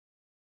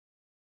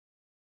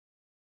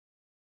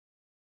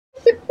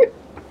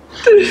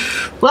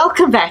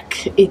Welcome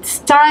back. It's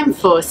time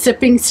for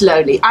Sipping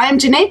Slowly. I am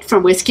Jeanette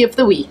from Whisky of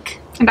the Week.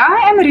 And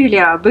I am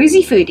Rulia,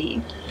 Boozy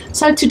Foodie.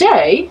 So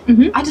today,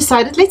 I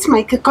decided let's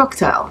make a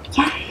cocktail.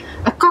 Yay!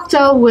 A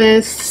cocktail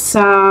with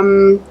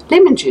some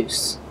lemon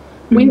juice.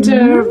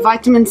 Winter,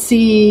 vitamin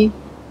C.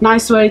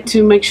 Nice way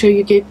to make sure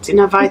you get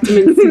enough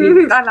vitamin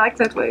C. I like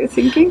that way of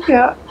thinking,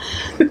 yeah.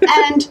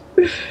 And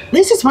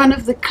this is one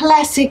of the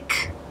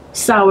classic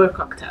sour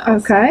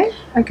cocktails. Okay.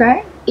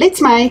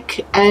 Let's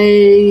make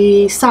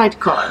a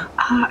sidecar.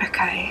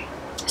 Okay.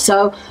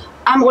 So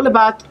I'm all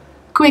about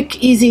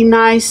quick, easy,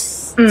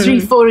 nice,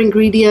 3-4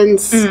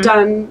 ingredients,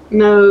 done,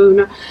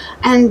 no.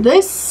 And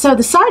so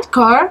the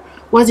sidecar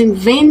was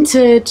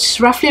invented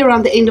roughly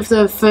around the end of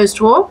the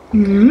First War.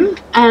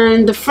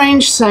 And the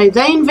French say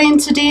they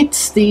invented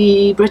it,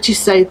 the British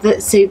say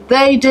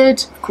they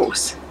did. Of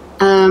course.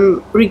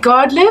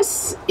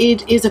 Regardless,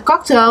 it is a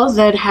cocktail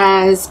that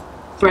has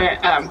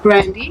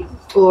brandy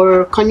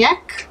or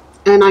cognac.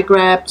 And I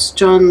grabbed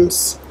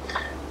John's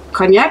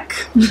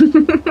cognac.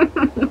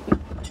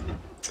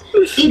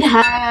 It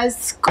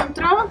has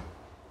Cointreau.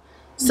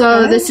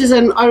 So this is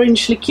an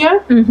orange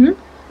liqueur. And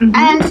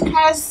it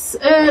has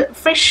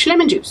fresh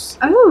lemon juice.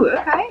 Oh,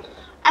 okay.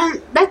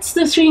 And that's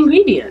the 3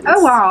 ingredients.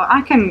 Oh wow,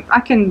 I can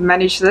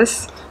manage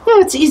this.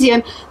 Yeah, it's easy.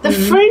 And the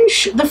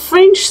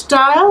French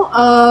style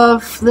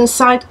of the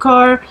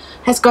sidecar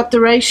has got the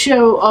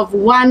ratio of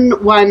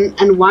 1, 1,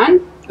 and 1.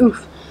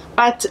 Oof.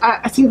 But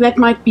I think that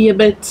might be a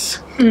bit...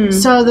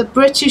 So the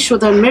British or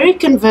the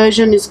American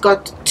version has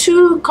got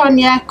 2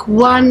 cognac,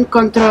 1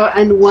 Cointreau,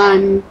 and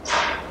 1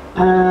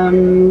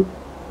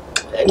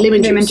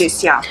 lemon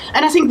juice. Yeah.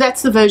 And I think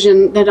that's the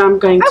version that I'm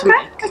going to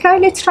make. Okay,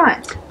 let's try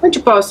it. Why don't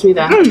you pass me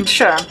that?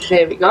 Sure.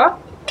 There we go.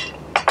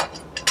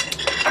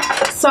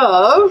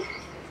 So,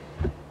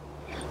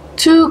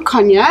 2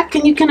 cognac,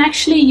 and you can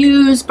actually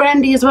use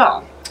brandy as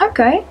well.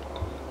 Okay.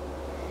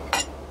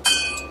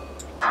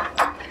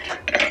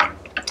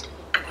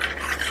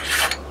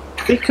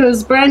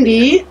 Because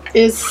brandy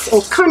is,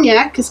 or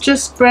cognac is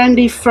just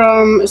brandy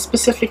from a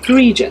specific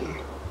region.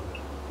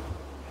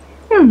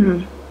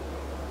 2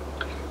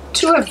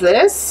 of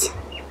this.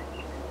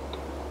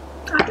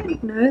 I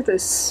didn't know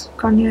this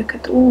cognac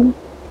at all.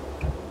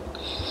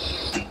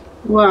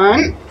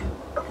 1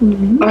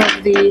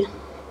 of the...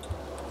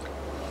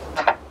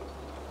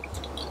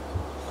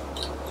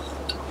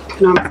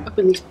 Now I'm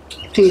open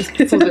these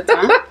things all the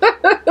time.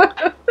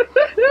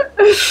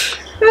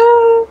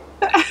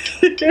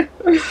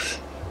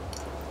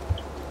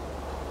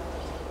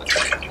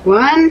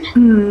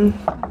 1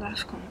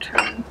 Love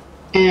control.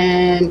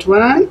 and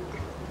 1,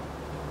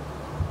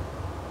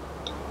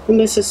 and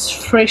this is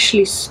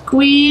freshly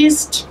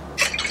squeezed,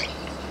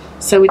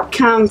 so it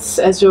counts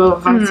as your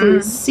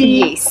vitamin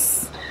C.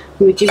 Yes.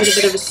 And we give it a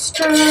bit of a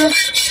stir.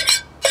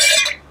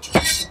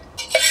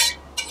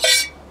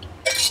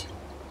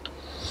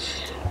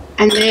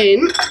 And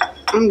then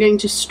I'm going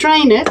to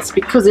strain it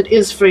because it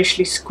is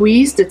freshly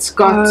squeezed. It's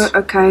got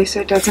okay,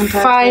 so it doesn't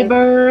have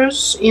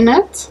fibers in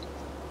it,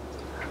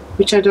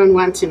 which I don't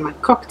want in my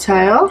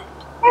cocktail.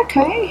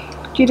 Okay,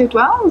 you did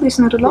well. There's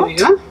not a lot.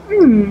 There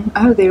we go.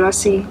 Oh, there I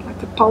see,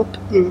 like the pulp.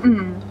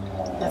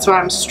 That's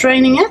why I'm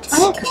straining it.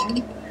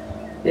 Okay.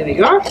 There we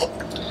go.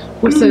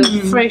 With a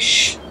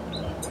fresh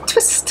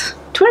twist.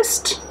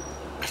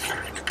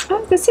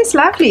 Oh, this is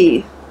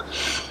lovely.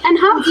 And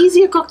how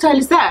easy a cocktail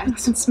is that? I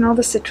can smell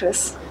the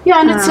citrus.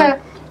 Yeah, and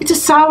it's a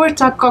sour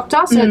type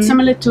cocktail, so it's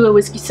similar to a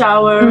whiskey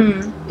sour.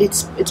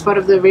 It's part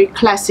of the very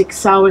classic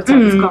sour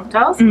type of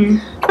cocktails.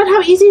 But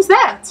how easy is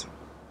that?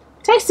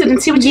 Taste it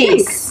and see what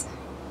you think.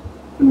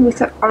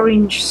 With an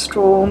orange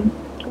straw.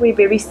 We're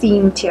very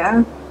themed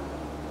here.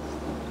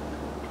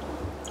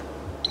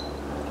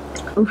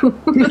 And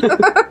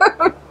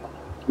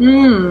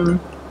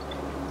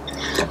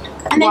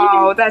then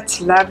wow,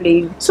 that's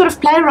lovely. Sort of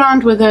play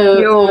around with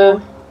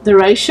the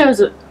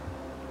ratios.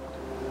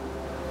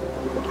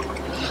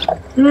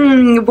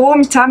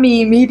 Warm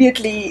tummy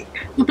immediately.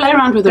 You play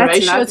around with the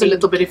ratios a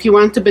little bit. If you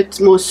want a bit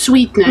more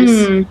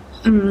sweetness,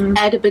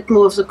 add a bit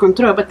more of the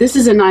Cointreau. But this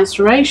is a nice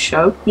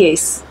ratio.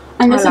 Yes.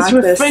 And this is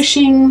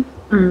refreshing.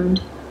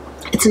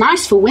 It's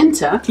nice for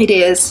winter. It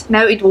is.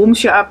 No, it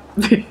warms you up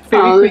very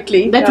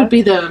quickly. That would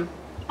be the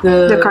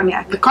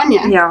cognac. The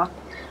cognac. Yeah.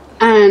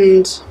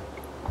 And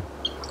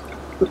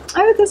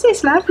oh, this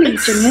is lovely,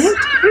 Jeanette.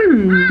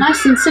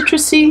 Nice and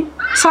citrusy.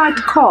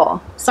 Sidecar.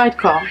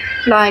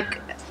 Like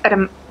at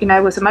a,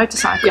 with a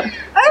motorcycle. Yeah.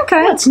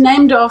 Okay. Yeah, it's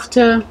named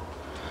after,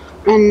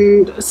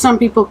 and some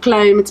people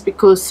claim it's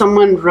because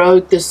someone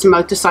rode this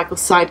motorcycle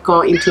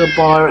sidecar into a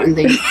bar and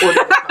then ordered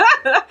it.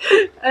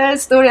 A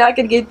story I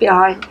can get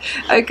behind.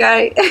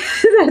 Okay,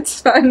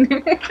 that's fun.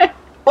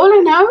 All I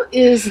know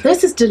is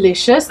this is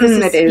delicious. This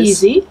is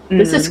easy.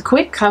 This is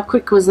quick. How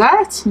quick was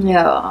that?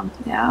 Yeah.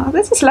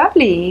 This is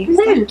lovely.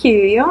 Thank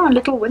you. Yeah, a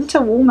little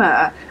winter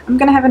warmer. I'm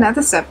gonna have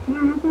another sip.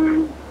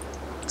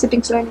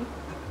 Sipping slowly.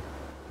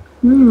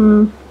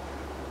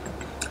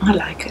 I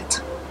like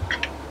it.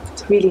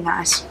 It's really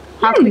nice.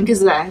 How quick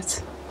is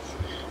that?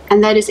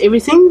 And that is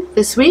everything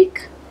this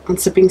week on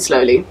Sipping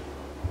Slowly.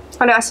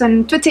 Follow us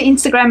on Twitter,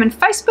 Instagram, and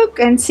Facebook,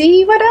 and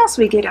see what else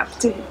we get up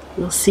to.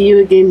 We'll see you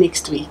again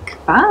next week.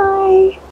 Bye.